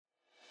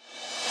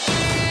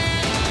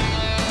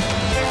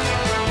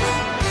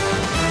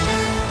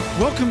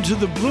Welcome to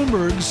the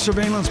Bloomberg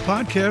Surveillance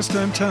Podcast.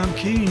 I'm Tom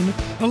Keene,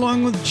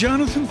 along with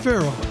Jonathan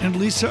Farrell and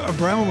Lisa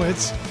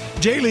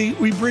Abramowitz. Daily,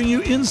 we bring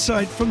you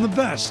insight from the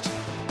best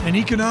in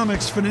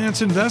economics,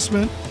 finance,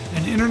 investment,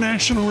 and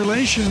international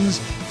relations.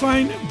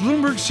 Find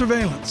Bloomberg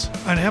Surveillance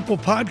on Apple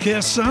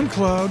Podcasts,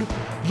 SoundCloud,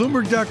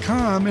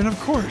 Bloomberg.com, and of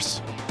course,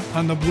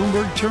 on the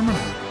Bloomberg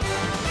Terminal.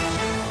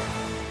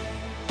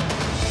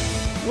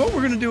 What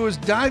we're going to do is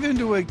dive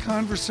into a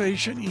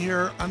conversation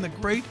here on the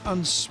great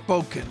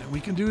unspoken. And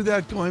we can do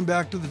that going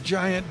back to the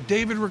giant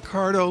David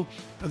Ricardo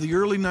of the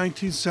early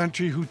 19th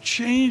century, who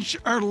changed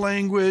our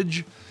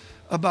language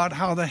about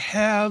how the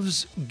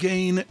haves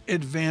gain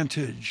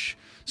advantage.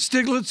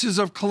 Stiglitz is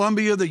of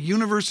Columbia. The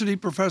university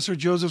professor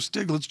Joseph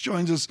Stiglitz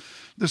joins us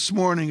this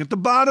morning. At the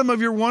bottom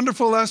of your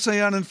wonderful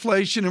essay on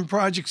inflation and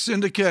Project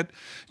Syndicate,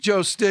 Joe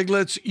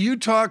Stiglitz, you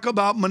talk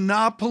about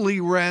monopoly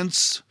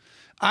rents.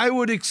 I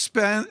would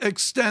extend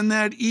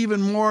that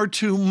even more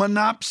to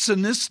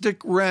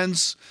monopsonistic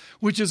rents,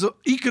 which is an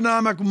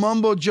economic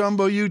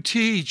mumbo-jumbo you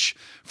teach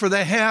for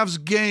the haves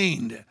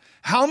gained.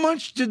 How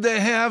much did the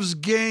haves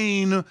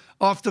gain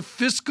off the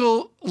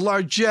fiscal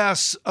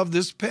largesse of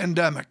this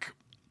pandemic?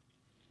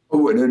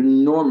 Oh, an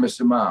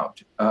enormous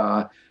amount.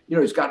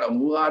 It's got a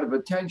lot of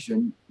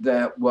attention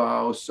that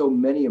while so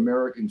many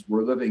Americans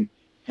were living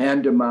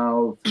hand to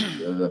mouth,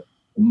 the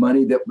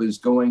money that was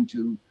going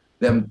to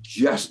them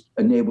just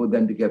enabled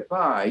them to get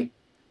by.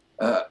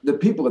 The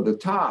people at the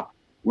top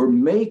were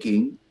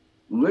making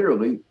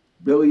literally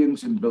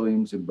billions and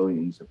billions and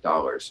billions of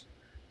dollars.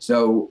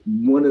 So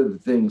one of the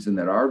things in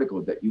that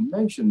article that you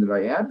mentioned that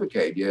I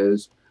advocate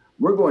is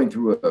we're going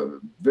through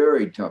a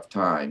very tough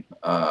time.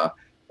 Our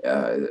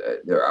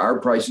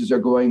prices are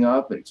going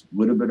up. And it's a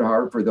little bit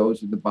hard for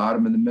those at the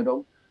bottom and the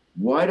middle.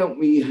 Why don't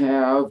we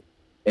have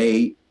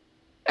a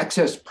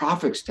excess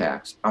profits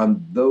tax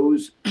on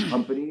those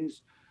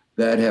companies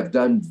that have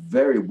done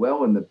very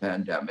well in the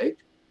pandemic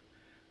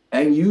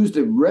and use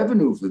the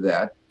revenue for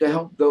that to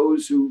help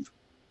those who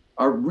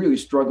are really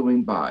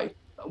struggling by?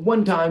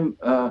 One-time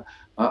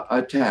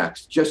a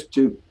tax, just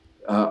to,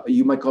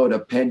 you might call it a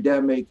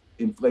pandemic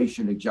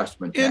inflation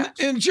adjustment tax.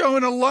 And Joe,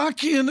 in a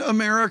Lockean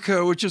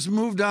America, which has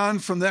moved on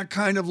from that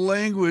kind of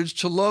language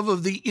to love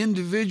of the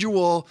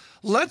individual,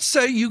 let's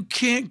say you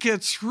can't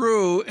get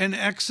through an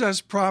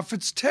excess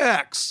profits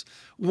tax.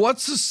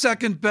 What's the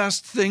second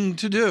best thing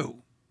to do?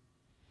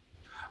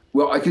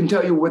 Well, I can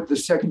tell you what the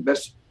second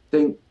best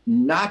thing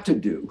not to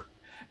do.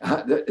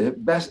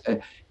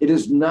 It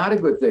is not a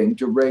good thing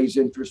to raise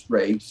interest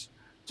rates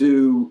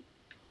to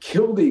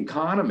kill the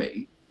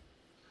economy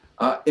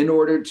in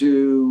order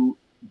to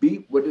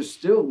beat what is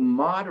still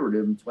moderate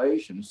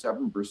inflation,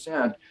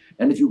 7%.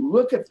 And if you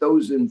look at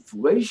those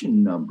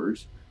inflation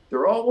numbers,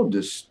 they're all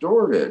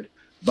distorted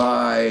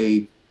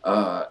by,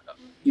 a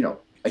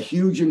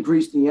huge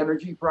increase in the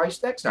energy price.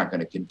 That's not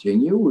going to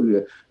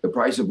continue. The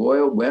price of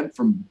oil went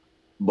from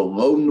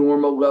below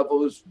normal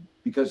levels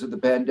because of the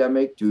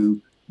pandemic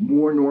to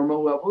more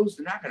normal levels.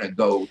 They're not going to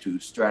go to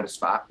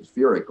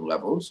stratospheric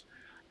levels.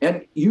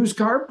 And used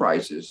car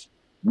prices,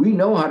 we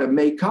know how to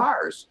make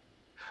cars,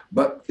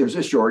 but there's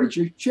a shortage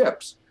of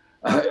chips,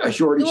 a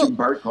shortage in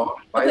part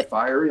caused by a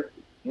fire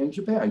in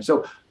Japan.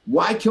 So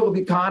why kill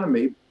the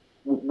economy?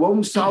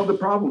 Won't solve the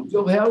problem.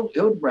 Phil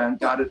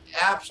Hildebrand got it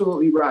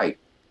absolutely right.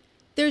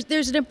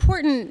 There's an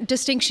important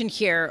distinction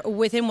here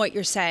within what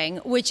you're saying,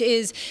 which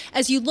is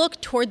as you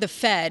look toward the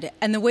Fed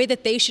and the way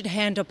that they should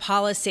handle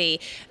policy,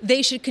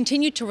 they should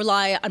continue to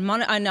rely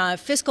on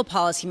fiscal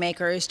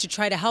policymakers to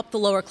try to help the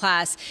lower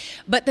class,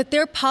 but that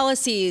their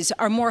policies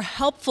are more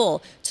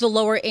helpful to the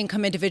lower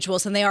income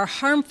individuals than they are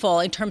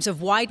harmful in terms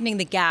of widening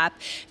the gap,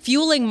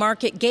 fueling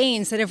market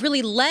gains that have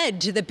really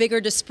led to the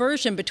bigger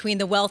dispersion between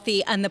the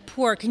wealthy and the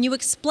poor. Can you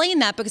explain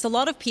that? Because a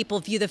lot of people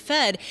view the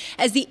Fed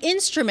as the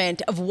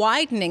instrument of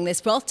widening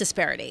this wealth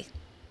disparity.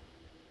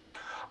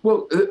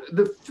 Well,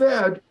 the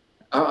Fed,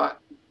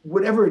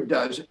 whatever it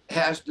does,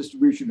 has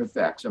distribution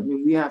effects. I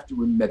mean, we have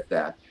to admit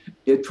that.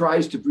 It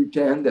tries to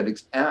pretend that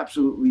it's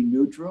absolutely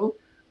neutral,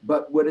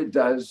 but what it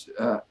does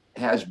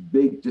has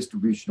big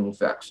distributional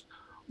effects.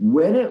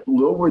 When it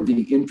lowered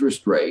the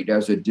interest rate,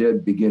 as it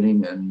did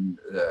beginning in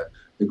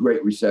the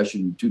Great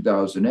Recession in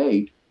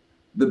 2008,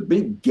 the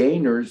big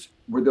gainers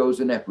were those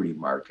in equity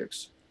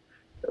markets.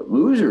 The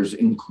losers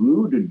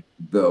included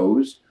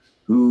those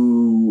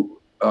who,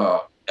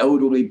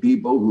 elderly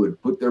people who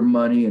had put their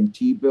money in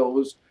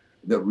T-bills.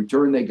 The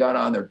return they got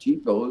on their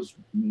T-bills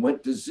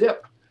went to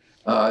zip.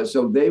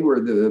 So they were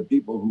the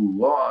people who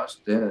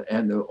lost,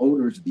 and the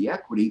owners of the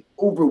equity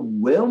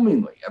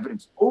overwhelmingly,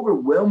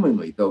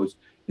 those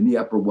in the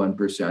upper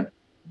 1%,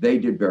 they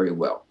did very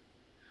well.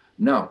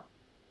 Now,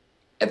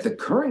 at the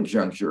current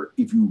juncture,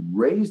 if you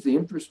raise the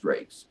interest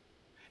rates,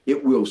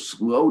 it will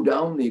slow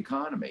down the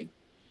economy.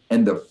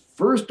 And the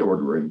first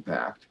order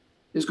impact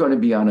is going to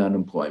be on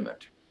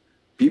unemployment.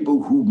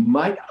 People who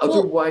might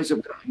otherwise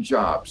have gotten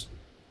jobs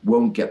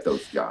won't get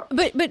those jobs.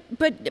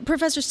 But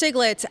Professor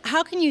Stiglitz,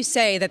 how can you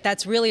say that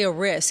that's really a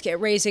risk at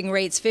raising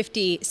rates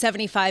 50,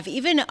 75,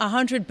 even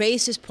 100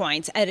 basis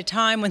points at a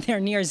time when they're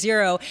near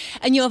zero,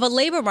 and you have a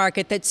labor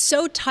market that's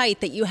so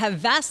tight that you have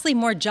vastly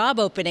more job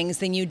openings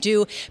than you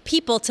do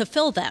people to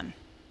fill them?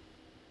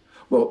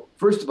 Well,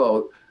 first of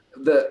all,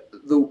 the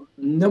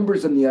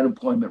numbers on the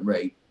unemployment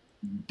rate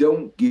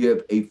don't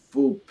give a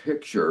full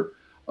picture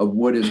of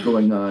what is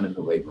going on in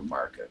the labor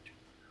market.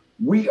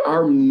 We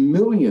are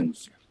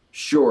millions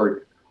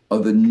short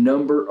of the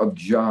number of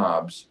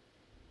jobs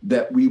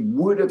that we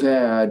would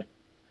have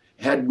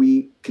had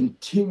we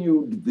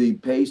continued the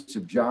pace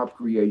of job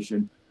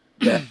creation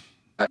that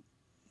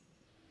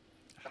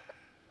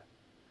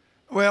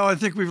well, I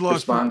think we've lost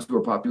responds to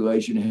our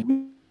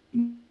population.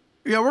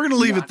 Yeah, we're going to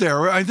leave it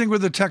there. I think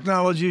with the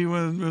technology,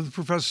 with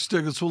Professor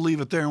Stiglitz, we'll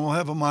leave it there and we'll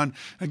have him on.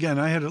 Again,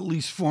 I had at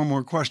least 4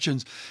 more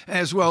questions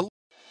as well.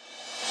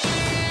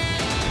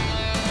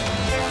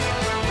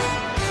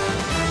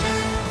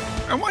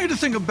 I want you to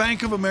think of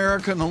Bank of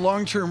America and the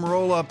long-term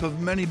roll-up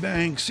of many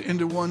banks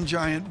into one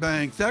giant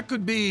bank. That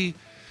could be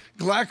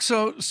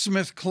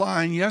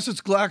GlaxoSmithKline. Yes,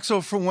 it's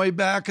Glaxo from way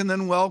back, and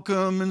then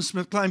Wellcome and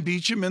SmithKline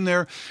Beecham in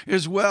there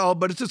as well.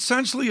 But it's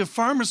essentially a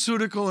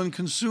pharmaceutical and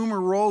consumer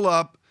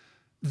roll-up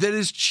that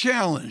is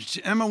challenged.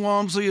 Emma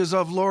Walmsley is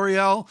of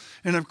L'Oreal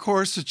and, of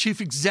course, the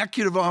chief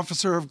executive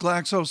officer of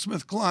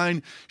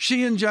GlaxoSmithKline.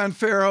 She and John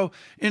Farrow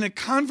in a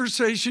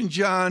conversation,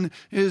 John,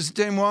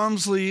 Dame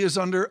Walmsley is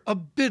under a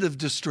bit of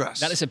distress.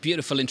 That is a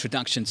beautiful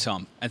introduction,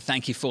 Tom, and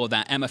thank you for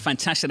that. Emma,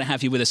 fantastic to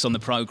have you with us on the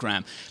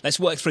program. Let's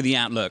work through the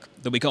outlook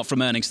that we got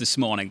from earnings this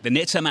morning. The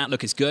near-term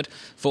outlook is good,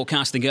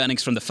 forecasting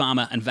earnings from the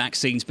pharma and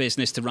vaccines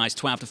business to rise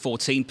 12 to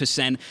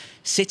 14%.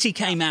 Citi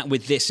came out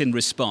with this in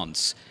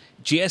response.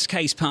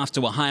 GSK's path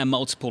to a higher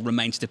multiple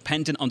remains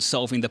dependent on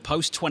solving the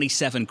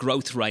post-27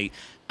 growth rate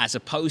as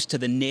opposed to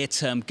the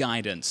near-term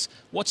guidance.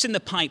 What's in the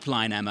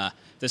pipeline, Emma,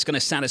 that's going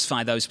to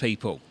satisfy those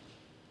people?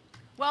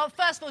 Well,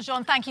 first of all,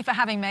 John, thank you for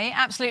having me.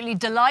 Absolutely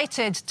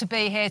delighted to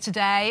be here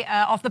today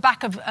off the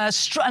back of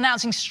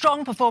announcing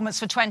strong performance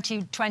for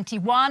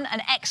 2021,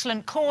 an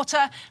excellent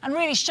quarter, and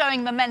really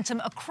showing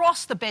momentum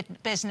across the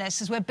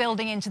business as we're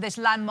building into this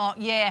landmark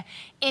year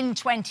in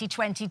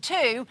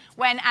 2022,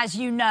 when, as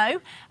you know,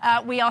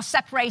 we are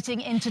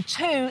separating into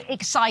 2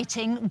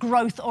 exciting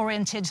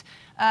growth-oriented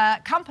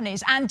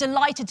companies, and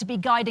delighted to be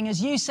guiding,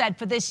 as you said,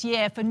 for this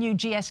year for new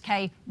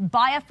GSK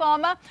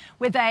Biopharma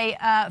with a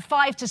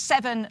 5 to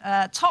 7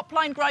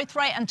 top-line growth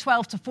rate and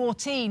 12 to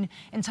 14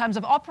 in terms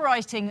of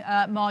operating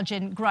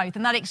margin growth,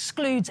 and that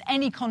excludes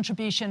any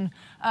contribution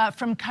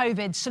from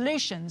COVID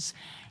solutions.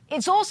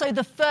 It's also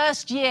the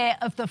first year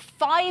of the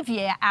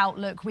 5-year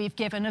outlook we've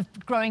given of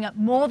growing at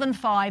more than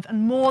 5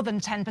 and more than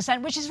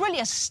 10%, which is really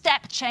a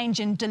step change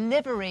in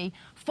delivery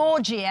for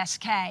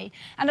GSK.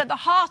 And at the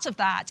heart of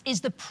that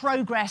is the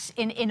progress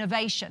in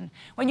innovation.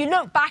 When you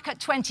look back at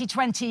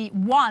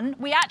 2021,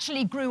 we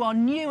actually grew our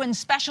new and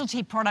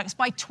specialty products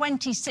by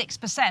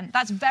 26%.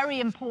 That's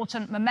very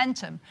important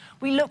momentum.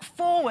 We look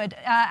forward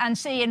and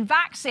see in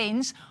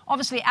vaccines,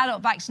 obviously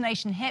adult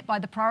vaccination hit by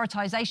the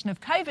prioritization of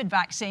COVID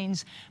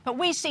vaccines, but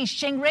we see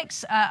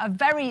Shingrix, a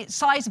very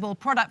sizable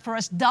product for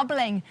us,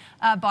 doubling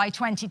by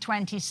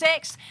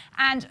 2026.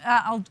 And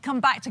I'll come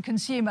back to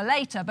consumer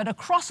later, but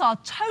across our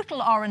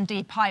total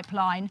R&D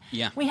pipeline,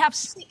 we have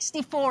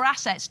 64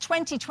 assets,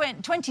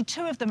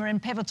 22 of them are in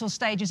pivotal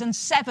stages and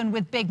 7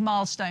 with big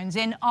milestones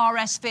in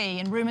RSV,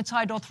 in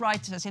rheumatoid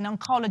arthritis, in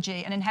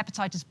oncology and in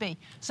hepatitis B.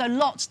 So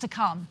lots to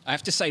come. I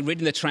have to say,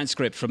 reading the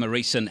transcript from a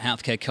recent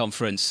healthcare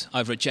conference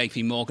over at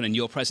JP Morgan and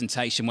your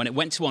presentation, when it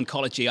went to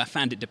oncology, I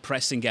found it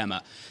depressing,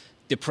 Emma.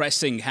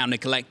 Depressing how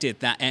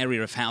neglected that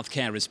area of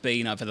healthcare has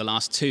been over the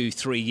last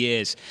 2-3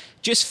 years.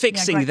 Just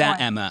fixing that,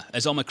 point. Emma,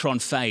 as Omicron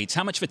fades,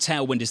 how much of a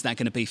tailwind is that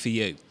going to be for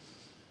you?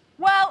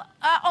 Well,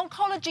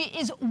 oncology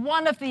is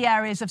one of the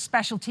areas of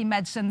specialty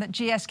medicine that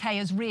GSK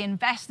has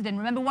reinvested in.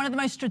 Remember, one of the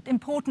most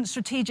important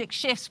strategic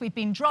shifts we've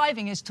been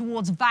driving is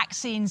towards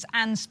vaccines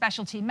and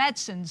specialty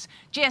medicines.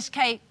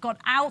 GSK got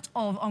out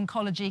of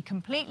oncology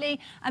completely,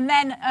 and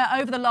then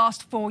over the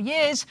last 4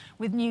 years,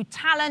 with new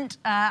talent,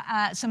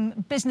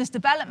 some business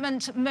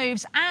development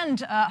moves,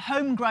 and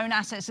homegrown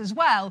assets as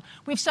well,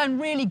 we've shown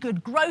really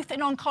good growth in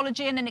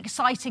oncology and an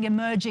exciting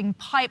emerging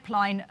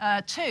pipeline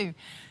too.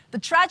 The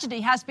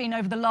tragedy has been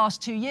over the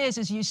last 2 years,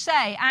 as you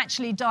say,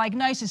 actually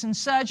diagnosis and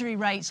surgery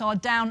rates are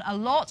down a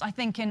lot. I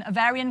think in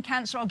ovarian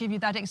cancer, I'll give you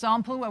that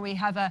example, where we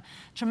have a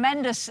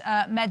tremendous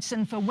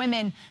medicine for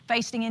women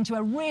facing into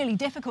a really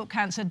difficult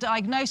cancer.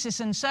 Diagnosis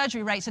and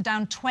surgery rates are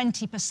down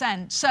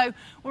 20%. So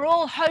we're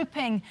all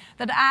hoping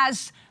that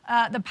as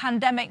the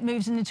pandemic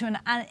moves into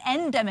an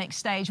endemic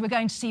stage, we're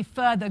going to see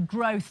further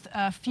growth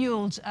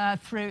fueled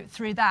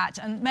through that,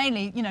 and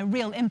mainly,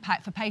 real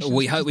impact for patients.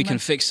 We hope we can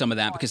fix some of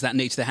that, because that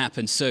needs to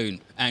happen soon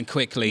and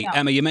quickly. Yeah.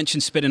 Emma, you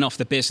mentioned spinning off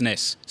the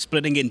business,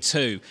 splitting in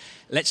 2.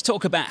 Let's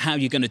talk about how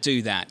you're going to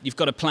do that. You've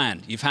got a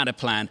plan. You've had a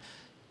plan.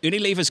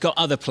 Unilever's got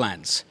other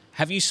plans.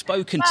 Have you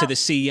spoken to the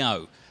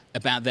CEO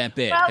about their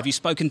bid? Have you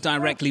spoken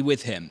directly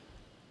with him?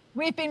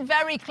 We've been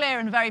very clear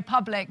and very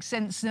public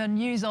since the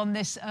news on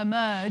this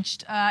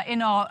emerged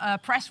in our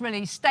press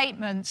release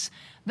statements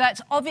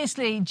that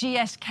obviously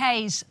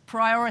GSK's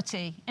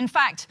priority, in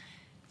fact,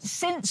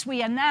 since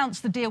we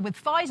announced the deal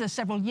with Pfizer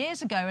several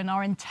years ago and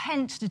our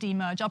intent to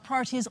demerge, our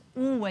priority has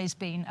always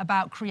been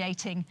about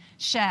creating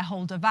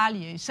shareholder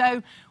value.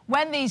 So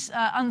when these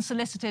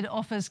unsolicited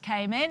offers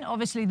came in,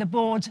 obviously the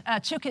board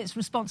took its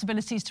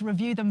responsibilities to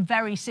review them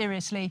very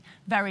seriously.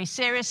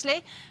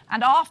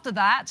 And after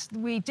that,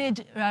 we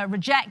did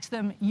reject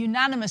them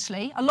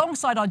unanimously,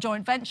 alongside our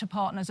joint venture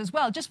partners as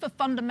well, just for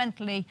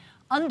fundamentally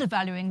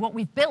undervaluing what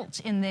we've built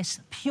in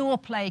this pure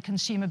play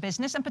consumer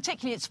business, and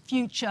particularly its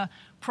future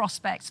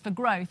prospects for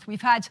growth.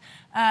 We've had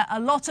a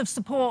lot of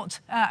support,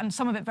 and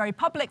some of it very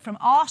public, from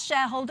our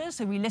shareholders,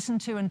 who we listen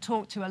to and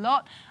talk to a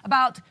lot,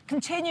 about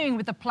continuing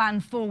with the plan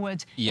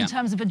forward in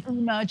terms of a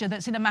demerger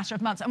that's in a matter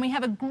of months. And we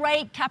have a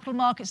great Capital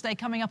Markets Day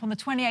coming up on the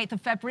 28th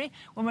of February,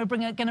 when we're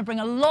going to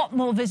bring a lot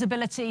more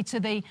visibility to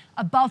the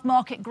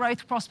above-market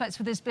growth prospects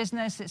for this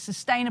business, its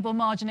sustainable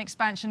margin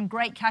expansion,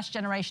 great cash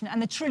generation,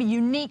 and the truly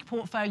unique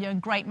portfolio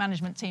and great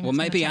management team. Well,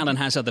 maybe Alan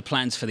has other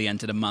plans for the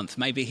end of the month.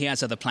 Maybe he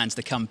has other plans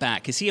to come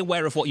back. Is he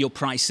aware of what your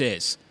price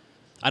is?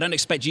 I don't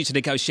expect you to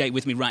negotiate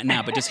with me right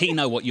now, but does he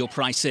know what your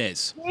price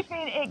is? We've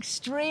been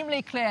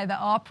extremely clear that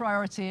our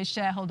priority is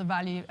shareholder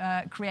value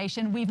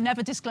creation. We've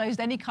never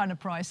disclosed any kind of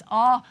price.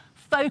 Our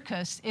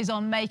focus is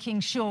on making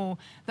sure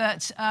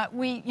that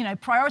we,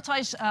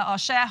 prioritise our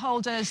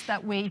shareholders,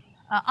 that we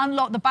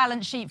unlock the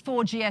balance sheet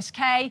for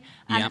GSK,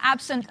 and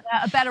absent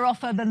a better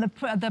offer than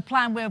the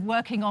plan we're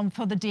working on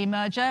for the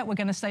demerger, we're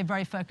going to stay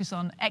very focused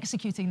on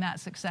executing that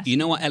successfully. You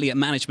know what Elliott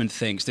Management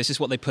thinks? This is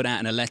what they put out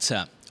in a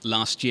letter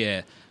last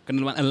year. I'm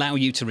going to allow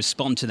you to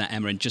respond to that,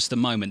 Emma, in just a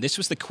moment. This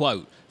was the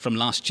quote from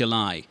last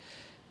July.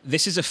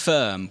 This is a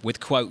firm with,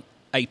 quote,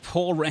 a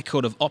poor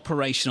record of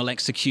operational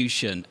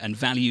execution and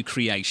value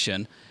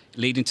creation,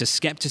 leading to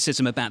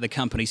skepticism about the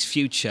company's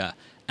future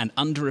and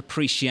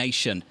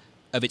underappreciation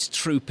of its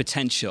true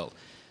potential.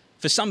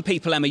 For some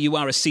people, Emma, you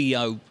are a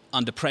CEO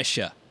under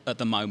pressure at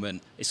the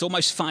moment. It's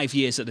almost 5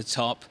 years at the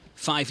top,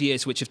 5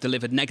 years which have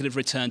delivered negative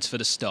returns for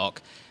the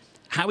stock.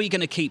 How are you going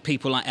to keep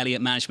people like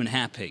Elliott Management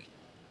happy?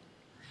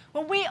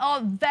 Well, we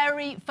are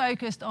very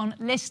focused on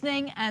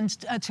listening and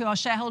to our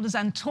shareholders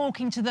and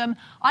talking to them.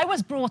 I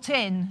was brought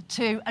in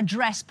to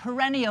address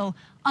perennial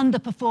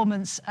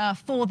underperformance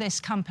for this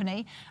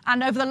company.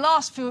 And over the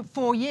last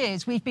 4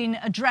 years, we've been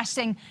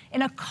addressing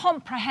in a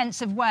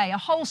comprehensive way a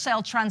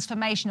wholesale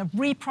transformation of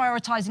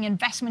reprioritising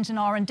investment in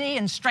R&D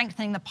and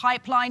strengthening the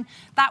pipeline.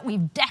 That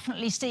we've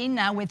definitely seen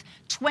now with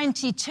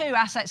 22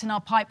 assets in our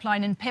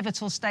pipeline in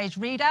pivotal stage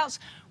readouts.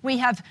 We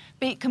have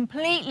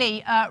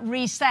completely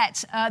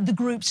reset the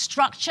group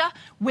structure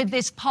with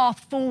this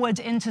path forward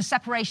into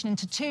separation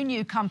into 2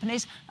 new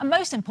companies. And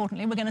most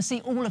importantly, we're going to see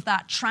all of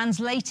that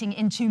translating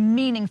into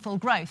meaningful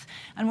growth.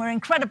 And we're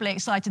incredibly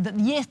excited that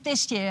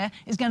this year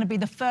is going to be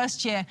the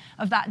first year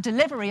of that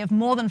delivery of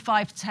more than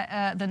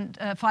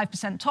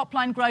 5% top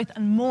line growth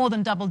and more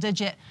than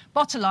double-digit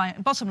bottom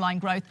line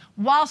growth,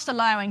 whilst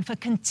allowing for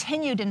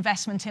continued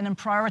investment in and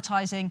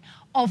prioritising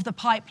of the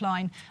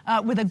pipeline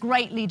with a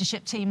great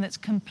leadership team that's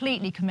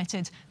completely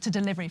committed to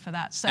delivery for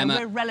that. So Emma,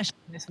 we're relishing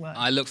this work.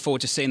 I look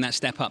forward to seeing that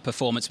step-up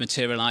performance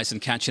materialise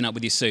and catching up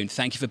with you soon.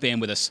 Thank you for being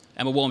with us.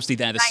 Emma Walmsley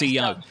there, the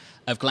CEO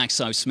of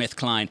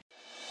GlaxoSmithKline.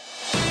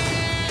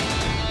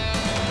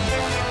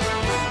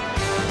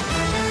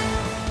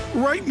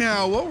 Right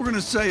now, what we're going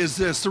to say is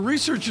this. The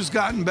research has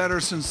gotten better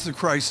since the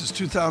crisis,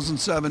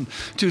 2007,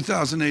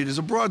 2008. Is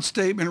a broad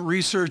statement.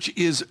 Research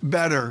is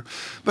better.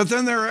 But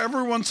then there are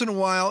every once in a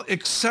while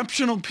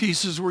exceptional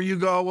pieces where you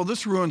go, well,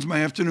 this ruins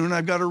my afternoon.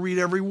 I've got to read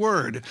every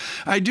word.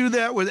 I do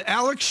that with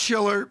Alex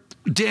Schiller,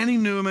 Danny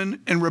Newman,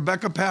 and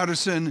Rebecca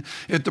Patterson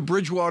at the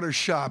Bridgewater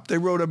Shop. They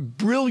wrote a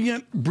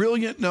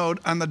brilliant note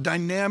on the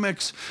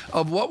dynamics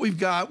of what we've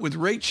got with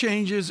rate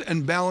changes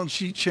and balance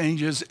sheet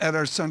changes at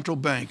our central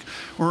bank.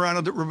 We're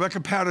honored that Rebecca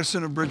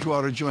Patterson of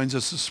Bridgewater joins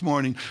us this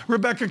morning.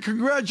 Rebecca,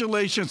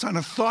 congratulations on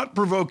a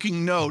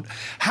thought-provoking note.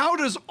 How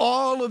does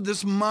all of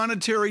this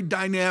monetary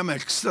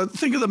dynamics,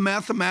 think of the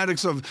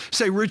mathematics of,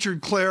 say,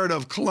 Richard Claret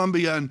of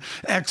Columbia and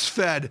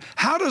ex-Fed,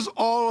 how does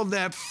all of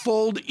that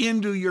fold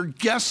into your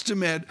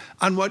guesstimate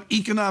on what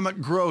economic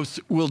growth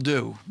will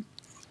do?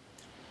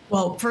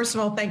 Well, first of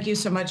all, thank you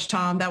so much,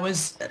 Tom. That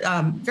was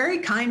very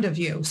kind of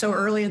you, so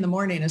early in the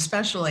morning,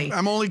 especially.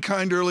 I'm only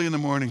kind early in the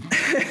morning.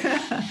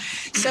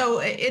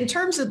 So in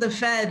terms of the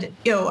Fed,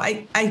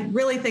 I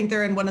really think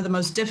they're in one of the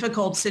most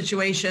difficult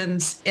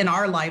situations in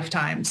our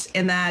lifetimes,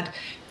 in that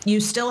you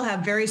still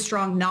have very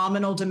strong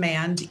nominal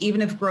demand.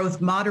 Even if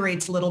growth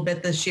moderates a little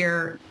bit this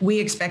year, we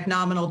expect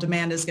nominal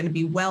demand is going to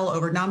be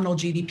nominal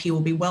GDP will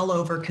be well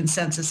over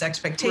consensus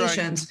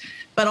expectations. Right.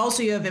 But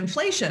also you have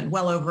inflation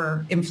well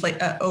over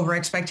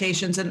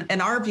expectations.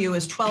 And our view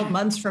is 12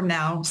 months from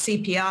now,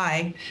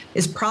 CPI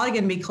is probably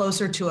going to be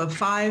closer to a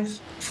 5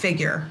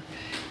 figure.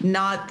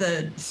 not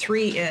the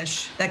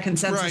 3-ish that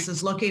consensus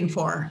is looking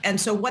for. And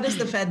so what does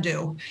the Fed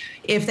do?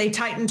 If they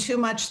tighten too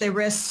much, they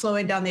risk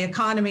slowing down the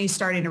economy,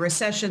 starting a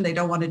recession. They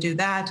don't want to do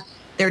that.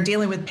 They're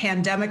dealing with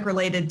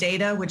pandemic-related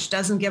data, which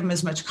doesn't give them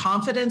as much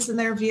confidence in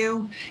their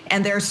view.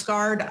 And they're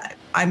scarred,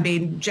 I'm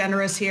being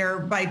generous here,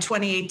 by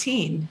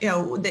 2018.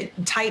 The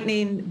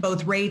tightening,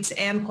 both rates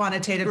and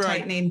quantitative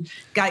tightening,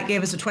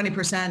 gave us a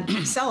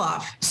 20%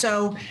 sell-off.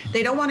 So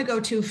they don't want to go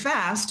too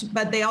fast,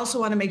 but they also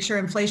want to make sure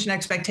inflation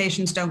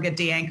expectations don't get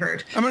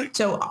de-anchored.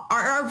 So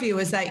our view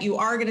is that you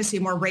are going to see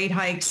more rate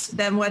hikes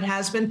than what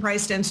has been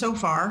priced in so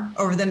far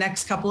over the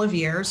next couple of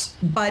years,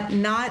 but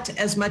not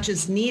as much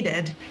as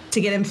needed to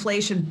get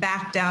inflation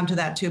back down to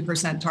that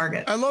 2%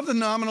 target. I love the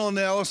nominal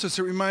analysis.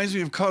 It reminds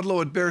me of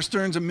Kudlow at Bear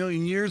Stearns a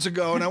million years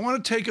ago. And I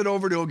want to take it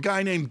over to a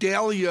guy named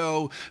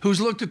Dalio, who's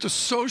looked at the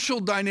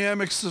social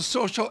dynamics, the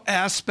social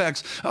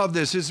aspects of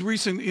this. His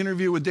recent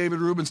interview with David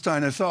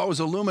Rubenstein, I thought, was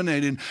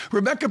illuminating.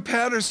 Rebecca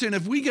Patterson,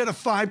 if we get a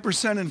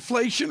 5%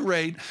 inflation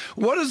rate,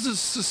 what is the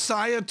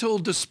societal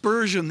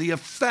dispersion, the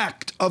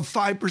effect of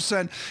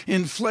 5%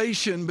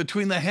 inflation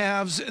between the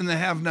haves and the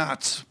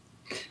have-nots?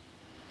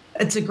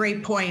 It's a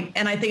great point.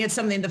 And I think it's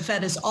something the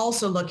Fed is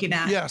also looking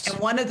at. Yes. And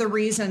one of the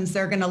reasons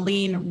they're going to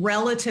lean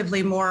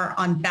relatively more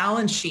on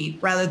balance sheet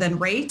rather than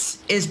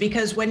rates is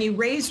because when you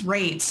raise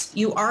rates,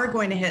 you are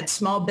going to hit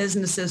small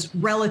businesses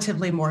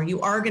relatively more.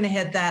 You are going to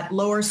hit that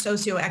lower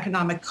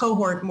socioeconomic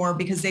cohort more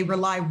because they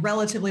rely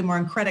relatively more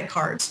on credit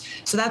cards.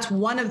 So that's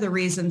one of the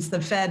reasons the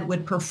Fed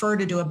would prefer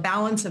to do a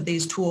balance of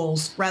these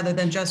tools rather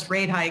than just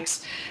rate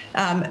hikes.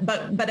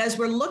 But as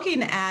we're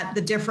looking at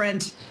the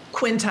different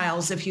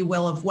quintiles, if you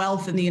will, of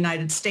wealth in the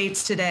United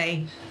States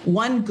today,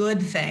 one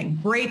good thing,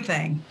 great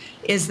thing,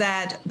 is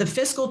that the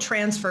fiscal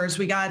transfers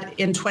we got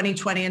in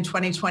 2020 and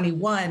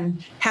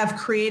 2021 have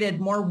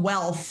created more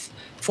wealth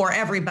for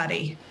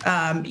everybody.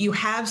 You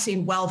have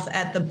seen wealth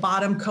at the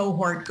bottom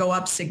cohort go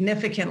up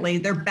significantly.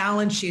 Their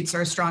balance sheets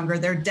are stronger.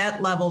 Their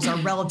debt levels are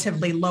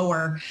relatively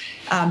lower.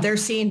 They're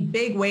seeing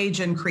big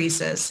wage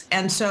increases.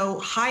 And so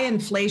high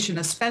inflation,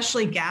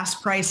 especially gas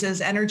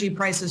prices, energy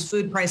prices,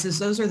 food prices,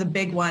 those are the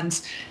big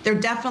ones. They're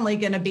definitely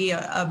going to be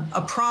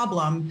a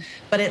problem,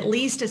 but at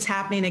least it's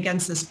happening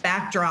against this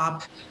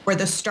backdrop where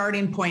the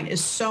starting point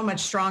is so much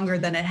stronger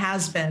than it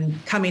has been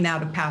coming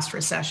out of past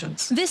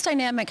recessions. This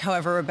dynamic,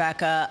 however,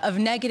 Rebecca, of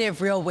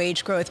negative real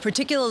wage growth,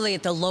 particularly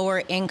at the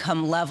lower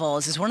income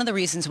levels, is one of the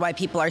reasons why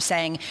people are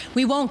saying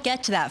we won't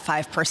get to that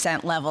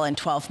 5% level in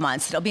 12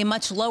 months. It'll be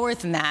much lower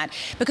than that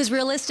because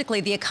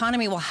realistically, the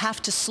economy will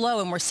have to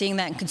slow, and we're seeing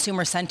that in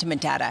consumer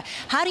sentiment data.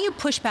 How do you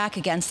push back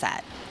against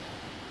that?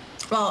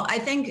 Well, I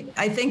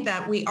think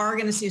that we are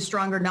going to see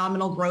stronger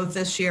nominal growth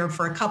this year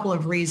for a couple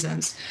of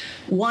reasons.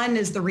 One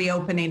is the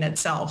reopening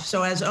itself.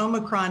 So as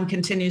Omicron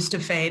continues to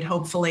fade,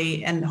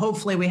 hopefully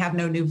we have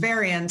no new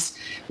variants,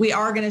 we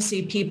are going to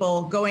see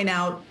people going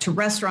out to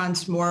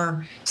restaurants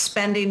more,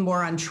 spending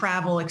more on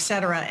travel, et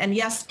cetera. And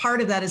yes,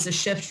 part of that is a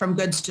shift from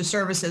goods to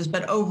services,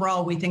 but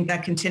overall, we think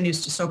that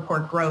continues to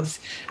support growth.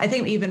 I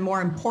think even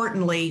more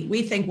importantly,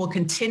 we think we'll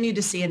continue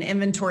to see an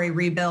inventory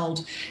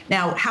rebuild.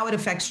 Now, how it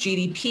affects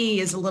GDP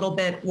is a little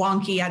bit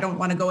wonky. I don't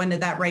want to go into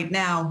that right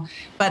now,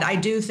 but I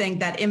do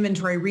think that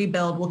inventory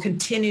rebuild will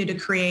continue to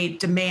create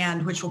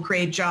demand, which will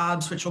create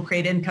jobs, which will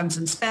create incomes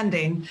and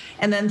spending.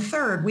 And then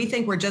third, we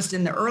think we're just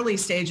in the early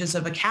stages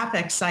of a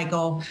CapEx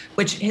cycle,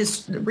 which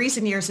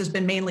recent years has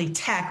been mainly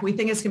tech. We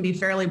think it's going to be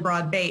fairly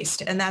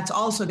broad-based, and that's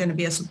also going to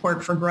be a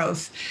support for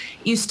growth.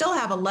 You still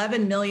have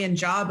 11 million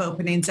job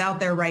openings out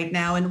there right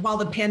now, and while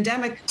the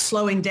pandemic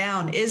slowing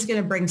down is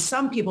going to bring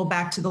some people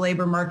back to the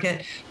labor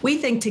market, we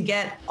think to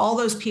get all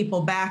those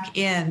people back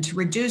in, to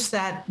reduce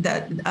that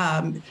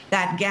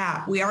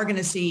gap, we are going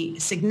to see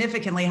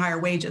significantly higher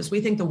wages.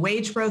 We think the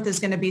wage growth is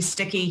going to be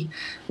sticky.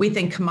 We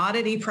think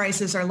commodity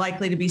prices are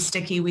likely to be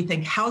sticky. We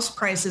think house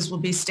prices will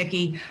be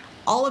sticky.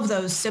 All of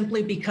those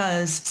simply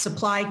because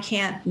supply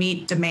can't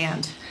meet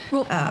demand.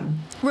 Well,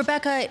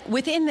 Rebecca,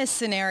 within this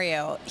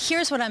scenario,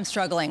 here's what I'm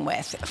struggling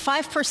with.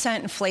 5%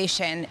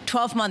 inflation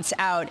 12 months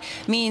out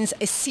means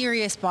a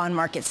serious bond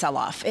market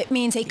sell-off. It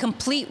means a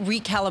complete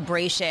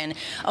recalibration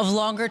of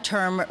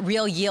longer-term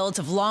real yields,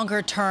 of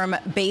longer-term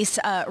base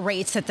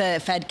rates that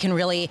the Fed can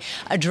really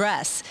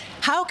address.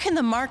 How can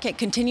the market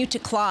continue to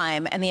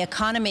climb and the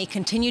economy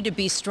continue to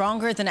be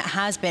stronger than it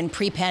has been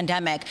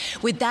pre-pandemic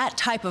with that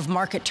type of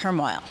market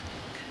turmoil?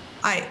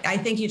 I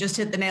think you just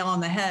hit the nail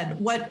on the head.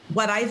 What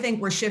I think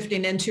we're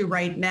shifting into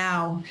right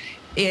now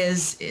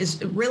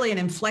is really an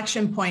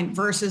inflection point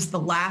versus the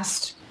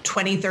last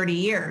 20, 30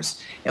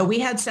 years. We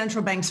had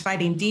central banks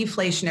fighting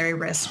deflationary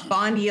risks.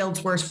 Bond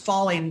yields were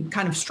falling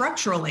kind of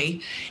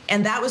structurally,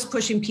 and that was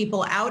pushing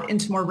people out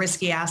into more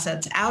risky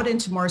assets, out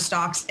into more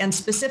stocks, and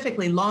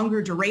specifically longer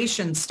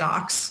duration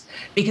stocks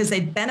because they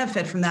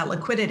benefit from that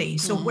liquidity.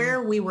 So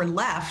where we were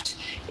left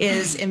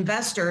is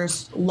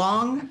investors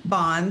long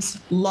bonds,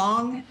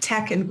 long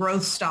tech and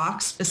growth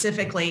stocks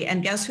specifically,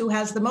 and guess who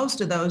has the most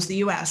of those? The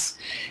U.S.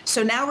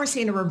 So now we're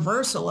seeing a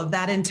reversal of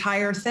that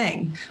entire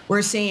thing.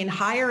 We're seeing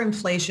higher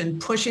inflation inflation,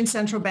 pushing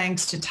central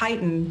banks to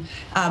tighten,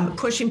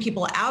 pushing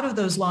people out of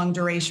those long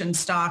duration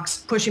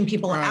stocks, pushing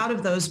people out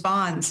of those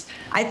bonds.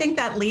 I think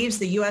that leaves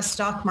the U.S.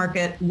 stock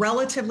market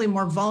relatively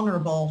more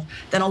vulnerable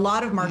than a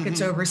lot of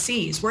markets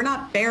overseas. We're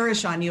not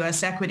bearish on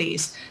U.S.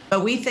 equities,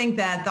 but we think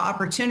that the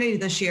opportunity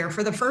this year,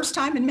 for the first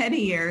time in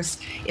many years,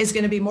 is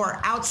going to be more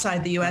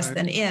outside the U.S.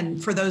 than in,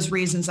 for those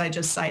reasons I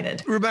just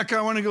cited. Rebecca,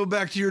 I want to go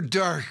back to your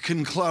dark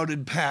and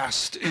clouded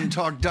past and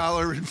talk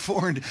dollar and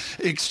foreign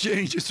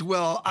exchange as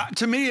well.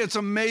 To me, it's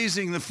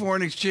amazing, the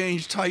foreign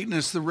exchange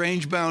tightness, the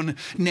range-bound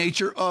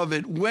nature of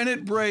it. When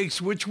it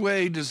breaks, which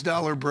way does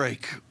dollar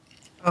break?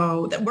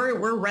 Oh,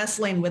 we're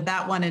wrestling with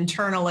that one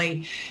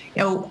internally.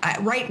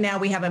 Right now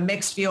we have a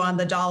mixed view on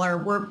the dollar.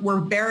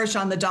 We're bearish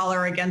on the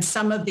dollar against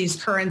some of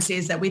these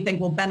currencies that we think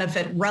will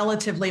benefit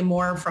relatively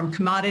more from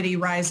commodity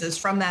rises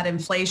from that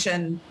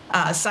inflation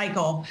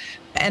cycle.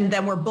 And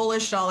then we're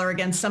bullish dollar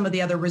against some of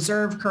the other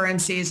reserve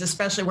currencies,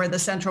 especially where the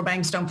central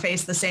banks don't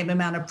face the same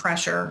amount of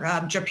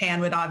pressure. Japan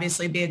would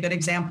obviously be a good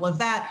example of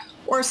that,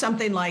 or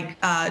something like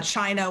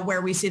China,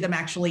 where we see them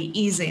actually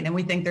easing, and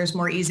we think there's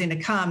more easing to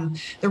come.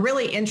 The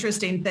really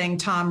interesting thing,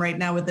 Tom, right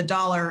now with the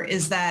dollar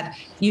is that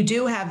you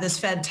do have this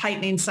Fed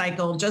tightening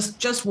cycle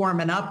just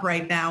warming up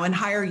right now, and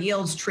higher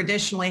yields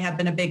traditionally have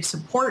been a big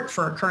support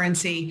for a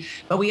currency,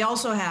 but we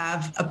also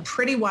have a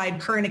pretty wide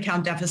current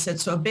account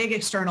deficit, so a big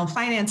external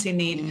financing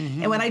need.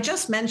 And when I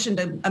just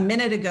mentioned a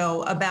minute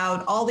ago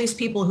about all these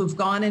people who've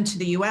gone into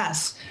the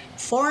U.S.,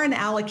 foreign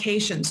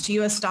allocations to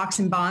U.S. stocks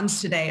and bonds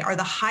today are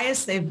the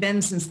highest they've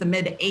been since the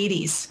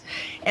mid-'80s.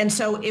 And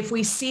so if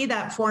we see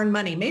that foreign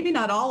money, maybe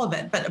not all of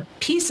it, but a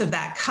piece of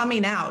that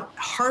coming out,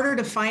 harder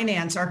to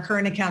finance our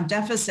current account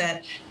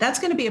deficit, that's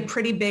going to be a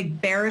pretty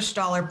big bearish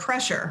dollar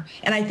pressure.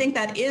 And I think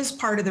that is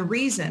part of the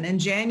reason in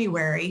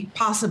January,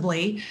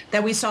 possibly,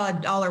 that we saw a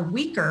dollar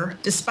weaker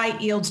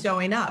despite yields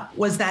going up,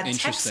 was that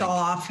tech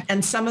sell-off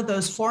and some of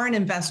those foreign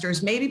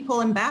investors maybe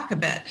pulling back a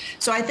bit.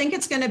 So I think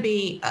it's going to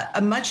be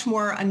a much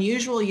more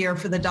unusual year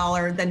for the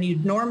dollar than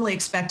you'd normally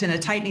expect in a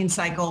tightening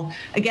cycle.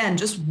 Again,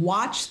 just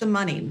watch the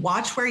money.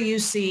 Watch where you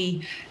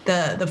see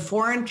the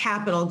foreign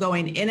capital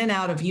going in and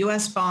out of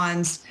U.S.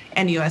 bonds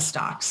and U.S.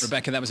 stocks.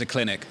 Rebecca, that was a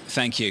clinic.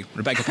 Thank you.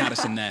 Rebecca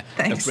Patterson there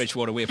of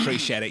Bridgewater. We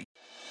appreciate it.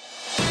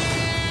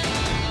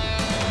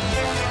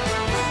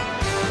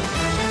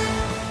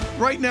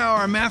 Right now,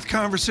 our math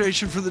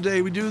conversation for the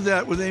day, we do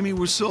that with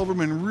Amy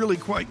Silverman, really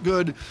quite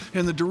good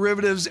in the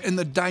derivatives and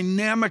the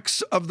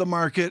dynamics of the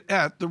market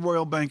at the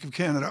Royal Bank of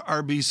Canada,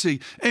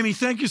 RBC. Amy,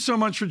 thank you so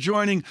much for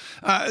joining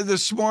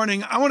this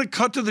morning. I want to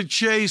cut to the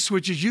chase,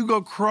 which is you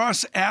go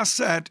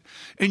cross-asset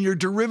in your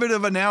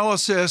derivative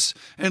analysis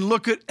and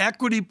look at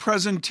equity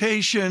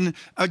presentation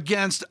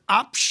against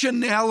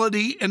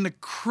optionality in the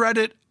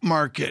credit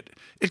market.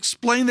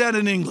 Explain that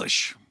in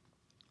English.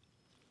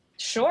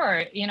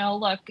 Sure.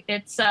 Look,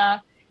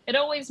 it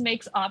always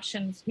makes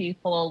options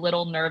people a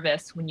little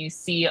nervous when you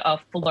see a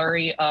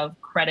flurry of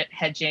credit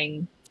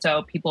hedging.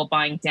 So people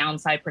buying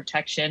downside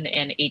protection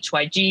in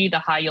HYG, the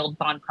high yield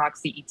bond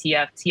proxy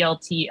ETF,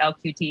 TLT,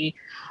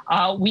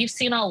 LQT. We've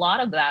seen a lot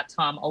of that,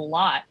 Tom, a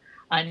lot.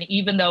 And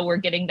even though we're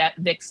getting that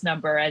VIX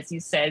number, as you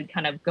said,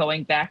 kind of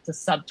going back to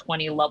sub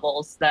 20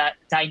 levels, that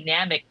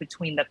dynamic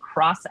between the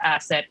cross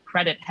asset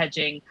credit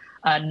hedging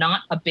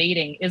not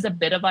abating is a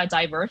bit of a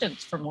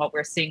divergence from what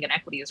we're seeing in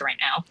equities right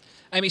now.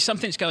 Amy,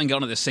 something's going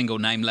on at the single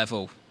name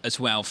level as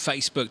well.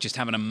 Facebook just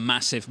having a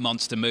massive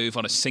monster move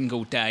on a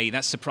single day.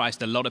 That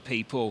surprised a lot of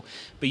people.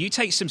 But you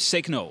take some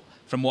signal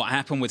from what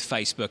happened with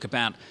Facebook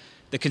about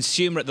the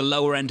consumer at the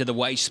lower end of the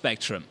wage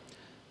spectrum,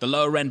 the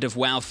lower end of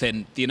wealth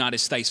in the United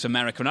States of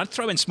America. And I'd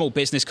throw in small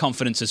business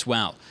confidence as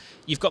well.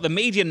 You've got the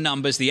median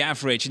numbers, the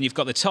average, and you've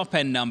got the top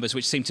end numbers,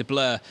 which seem to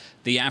blur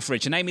the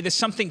average. And Amy, there's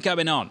something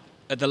going on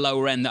at the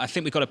lower end that I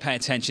think we've got to pay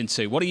attention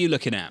to. What are you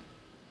looking at?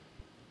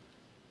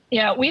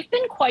 Yeah, we've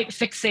been quite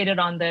fixated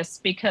on this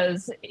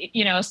because,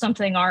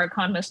 something our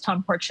economist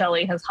Tom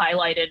Porcelli has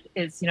highlighted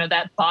is,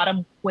 that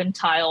bottom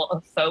quintile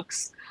of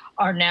folks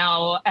are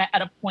now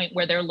at a point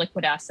where their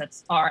liquid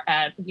assets are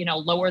at,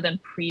 lower than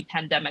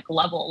pre-pandemic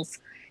levels.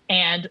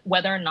 And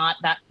whether or not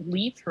that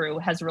bleed through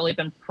has really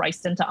been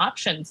priced into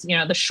options.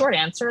 The short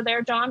answer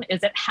there, John,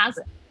 is it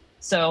hasn't.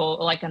 So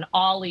like an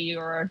Ollie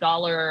or a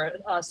dollar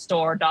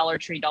store, Dollar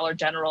Tree, Dollar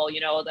General,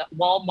 the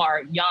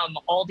Walmart, Yum,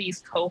 all these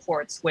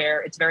cohorts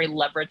where it's very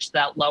leveraged to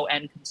that low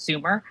end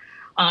consumer.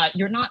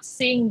 You're not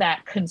seeing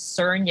that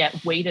concern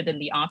yet weighted in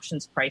the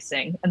options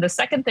pricing. And the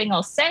second thing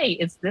I'll say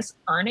is this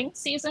earnings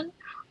season,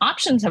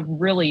 options have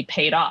really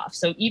paid off.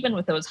 So even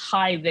with those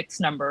high VIX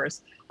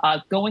numbers,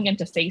 going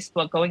into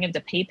Facebook, going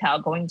into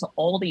PayPal, going to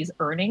all these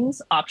earnings,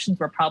 options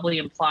were probably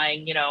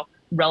implying,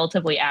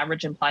 relatively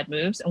average implied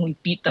moves, and we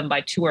beat them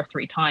by 2 or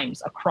 3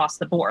 times across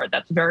the board.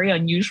 That's very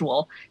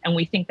unusual, and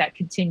we think that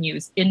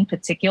continues in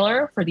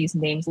particular for these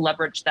names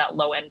leveraged that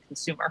low-end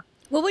consumer.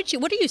 What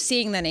are you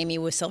seeing then, Amy,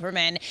 with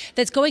Silverman,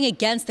 that's going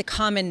against the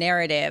common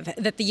narrative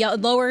that the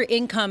lower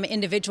income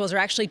individuals are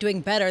actually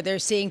doing better? They're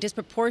seeing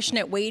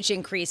disproportionate wage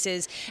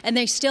increases, and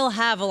they still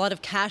have a lot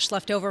of cash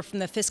left over from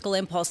the fiscal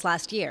impulse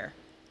last year.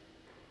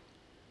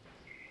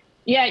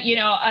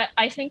 Yeah,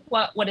 I think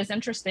what is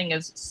interesting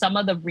is some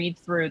of the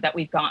read-through that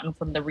we've gotten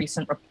from the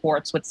recent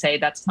reports would say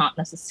that's not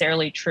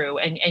necessarily true.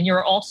 And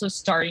you're also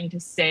starting to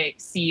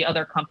see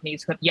other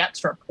companies who have yet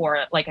to report,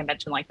 like I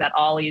mentioned, like that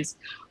Ollie's,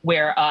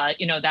 where,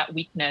 that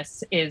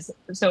weakness is.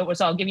 So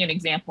I'll give you an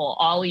example.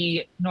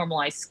 Ollie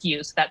normalized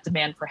skews, that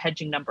demand for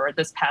hedging number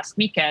this past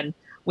weekend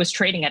was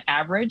trading at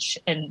average,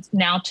 and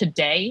now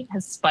today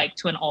has spiked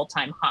to an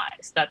all-time high.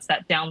 So that's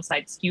that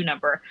downside skew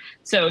number.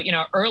 So,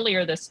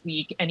 earlier this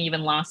week and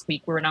even last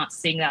week, we were not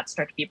seeing that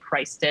start to be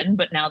priced in,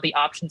 but now the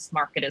options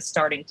market is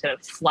starting to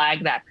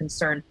flag that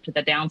concern to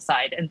the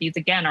downside. And these,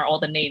 again, are all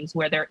the names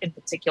where they're in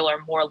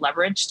particular more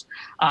leveraged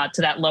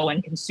to that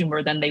low-end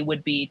consumer than they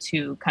would be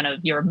to kind of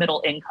your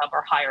middle income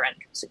or higher-end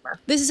consumer.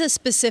 This is a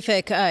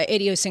specific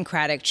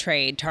idiosyncratic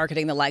trade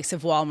targeting the likes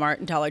of Walmart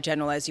and Dollar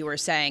General, as you were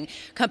saying,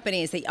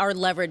 companies that are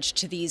leveraged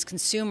to these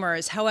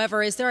consumers.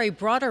 However, is there a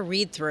broader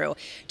read-through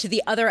to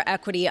the other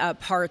equity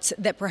parts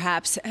that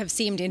perhaps have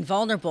seemed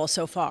invulnerable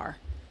so far?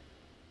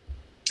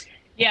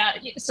 Yeah,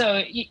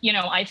 so,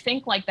 I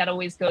think like that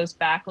always goes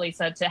back,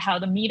 Lisa, to how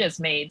the meat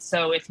is made.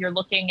 So if you're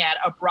looking at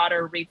a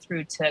broader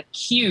read-through to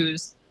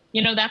Qs,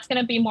 that's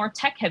going to be more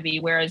tech heavy,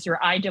 whereas your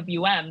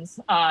IWMs,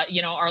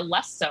 are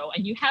less so.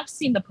 And you have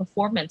seen the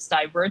performance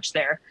diverge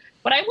there.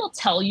 But I will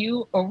tell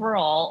you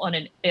overall on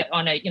a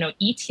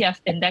ETF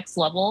index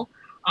level,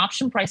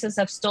 option prices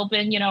have still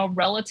been,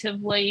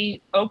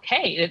 relatively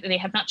okay. They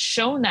have not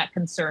shown that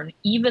concern,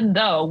 even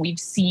though we've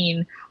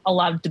seen a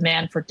lot of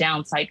demand for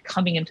downside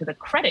coming into the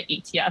credit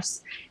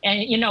ETFs.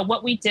 And,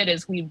 what we did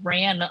is we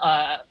ran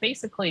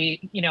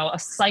basically, a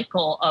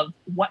cycle of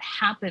what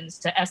happens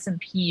to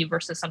S&P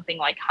versus something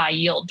like high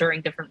yield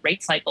during different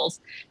rate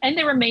cycles. And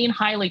they remain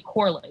highly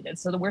correlated.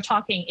 So that we're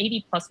talking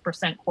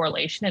 80+%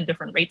 correlation in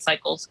different rate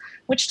cycles,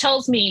 which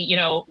tells me,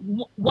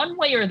 one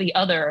way or the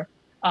other,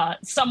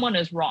 someone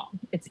is wrong.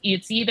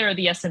 It's either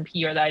the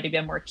S&P or the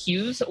IWM or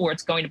Qs, or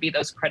it's going to be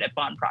those credit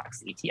bond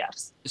proxy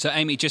ETFs. So,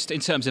 Amy, just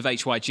in terms of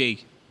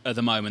HYG at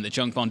the moment, the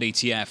junk bond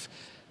ETF,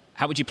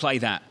 how would you play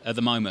that at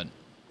the moment?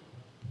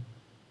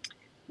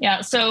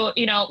 Yeah, so,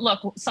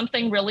 look,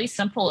 something really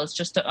simple is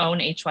just to own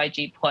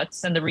HYG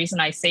puts. And the reason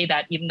I say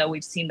that, even though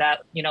we've seen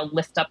that,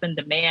 lift up in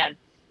demand,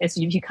 is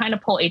if you kind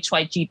of pull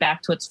HYG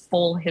back to its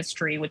full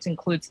history, which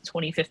includes the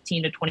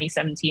 2015 to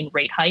 2017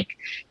 rate hike,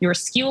 your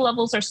skew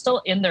levels are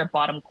still in their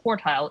bottom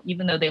quartile,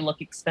 even though they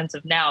look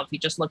expensive now if you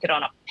just look at it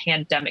on a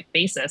pandemic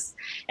basis.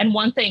 And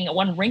one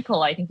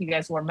wrinkle I think you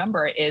guys will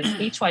remember is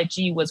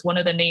HYG was one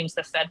of the names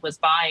the Fed was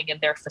buying in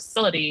their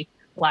facility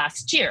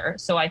last year.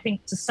 So I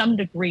think to some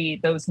degree,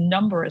 those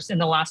numbers in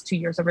the last 2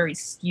 years are very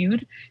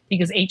skewed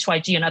because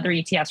HYG and other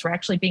ETFs were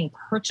actually being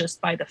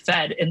purchased by the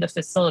Fed in the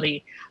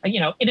facility,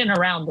 in and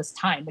around this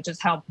time, which is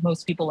how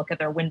most people look at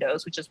their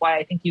windows, which is why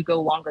I think you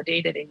go longer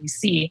dated and you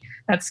see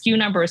that skew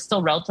number is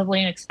still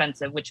relatively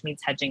inexpensive, which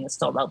means hedging is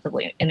still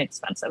relatively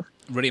inexpensive.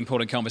 Really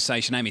important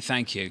conversation, Amy.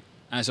 Thank you.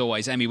 As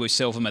always, Amy Wu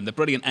Silverman, the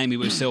brilliant Amy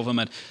Wu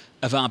Silverman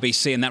of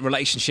RBC, and that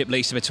relationship,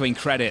 Lisa, between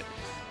credit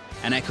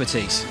and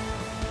equities.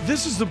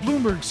 This is the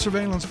Bloomberg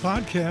Surveillance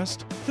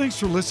Podcast. Thanks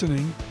for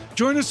listening.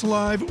 Join us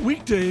live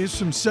weekdays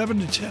from 7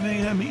 to 10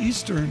 a.m.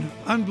 Eastern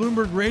on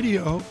Bloomberg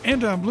Radio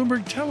and on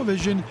Bloomberg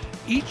Television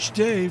each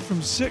day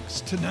from 6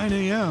 to 9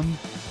 a.m.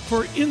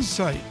 for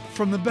insight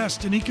from the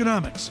best in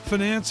economics,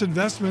 finance,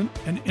 investment,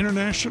 and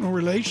international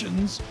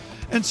relations.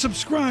 And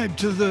subscribe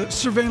to the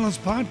Surveillance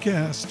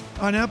Podcast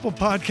on Apple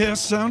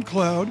Podcasts,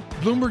 SoundCloud,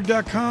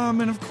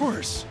 Bloomberg.com, and of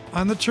course,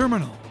 on the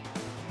terminal.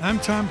 I'm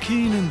Tom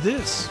Keene, and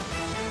this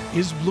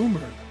is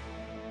Bloomberg.